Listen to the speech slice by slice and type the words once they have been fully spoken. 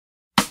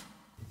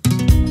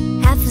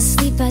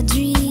I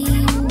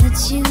dreamed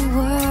that you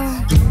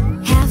were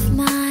half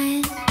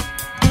mine.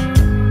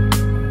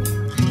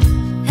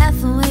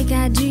 Half awake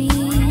I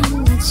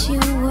dreamed that you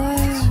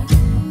were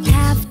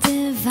half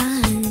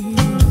divine.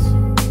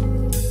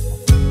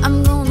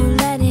 I'm gonna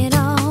let it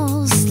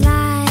all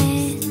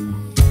slide.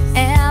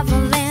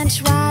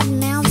 Avalanche, wide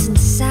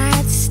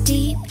mountainside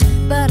steep,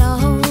 but I'll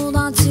hold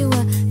on to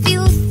a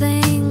few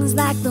things,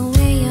 like the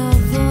way your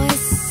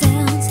voice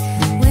sounds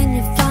when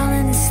you're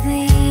falling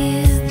asleep.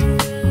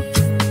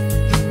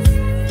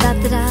 Thought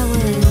that I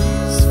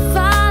was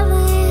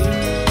falling,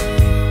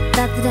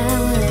 thought that I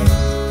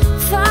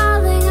was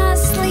falling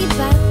asleep.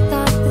 I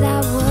thought that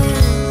I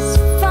was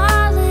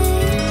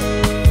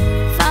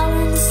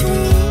falling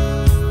asleep.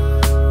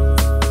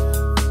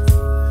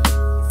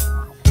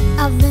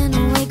 I've been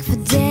awake for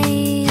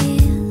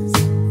days.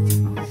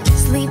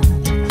 Sleep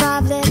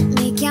deprived, let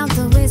me count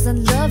the ways I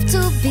love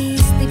to be.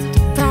 Sleep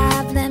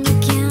deprived, let me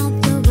count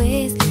the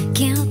ways,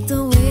 count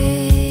the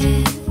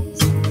ways.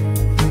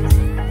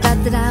 Thought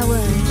that I was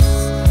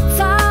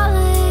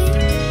falling,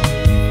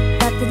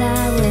 thought that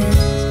I was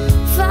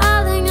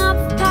falling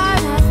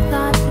apart. I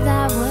thought that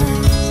I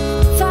was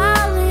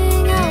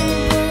falling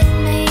over.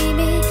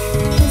 Maybe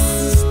this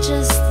is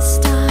just the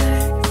start.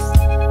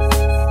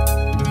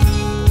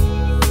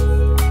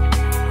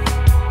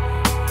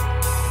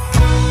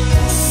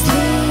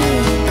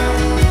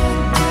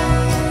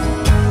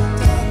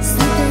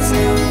 Sleep is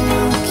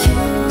no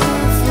cure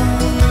for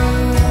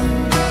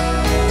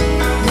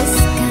this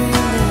kind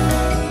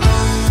of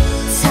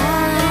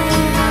tired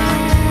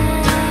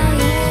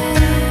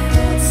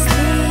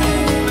sleep.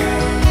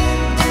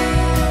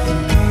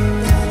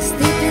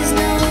 Sleep is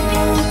no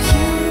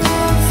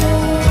cure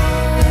for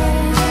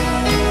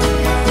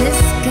this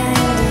kind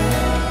of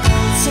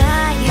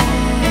tired.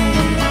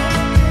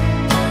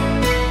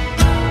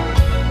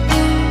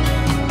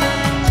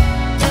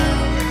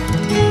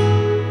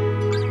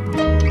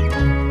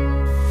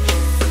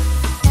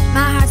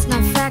 My heart's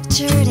not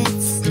fractured,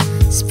 it's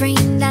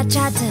sprained. I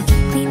tried to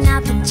clean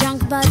out the junk,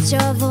 but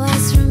your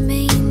voice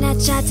remained. I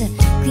tried to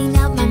clean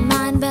out my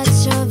mind, but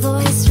your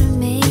voice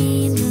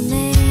remained.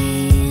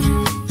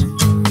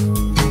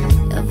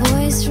 Your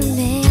voice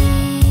remained.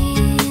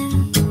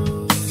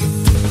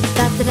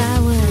 Thought that I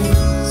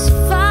was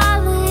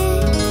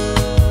falling,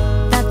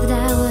 thought that I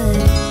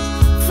was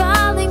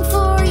falling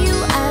for you.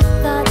 I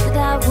thought that I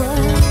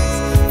was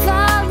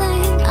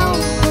falling. Oh,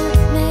 but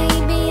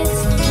maybe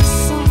it's just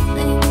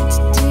something to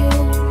do.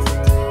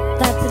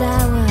 Thought that I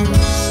was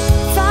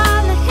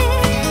falling,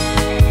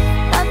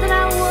 thought that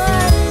I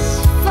was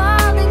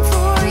falling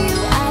for you.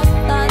 I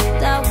thought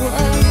that I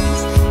was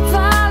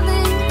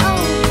falling.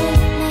 Oh, but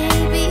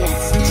maybe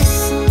it's just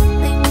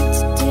something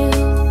to do.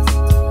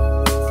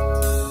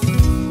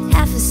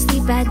 Half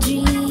asleep I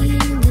dream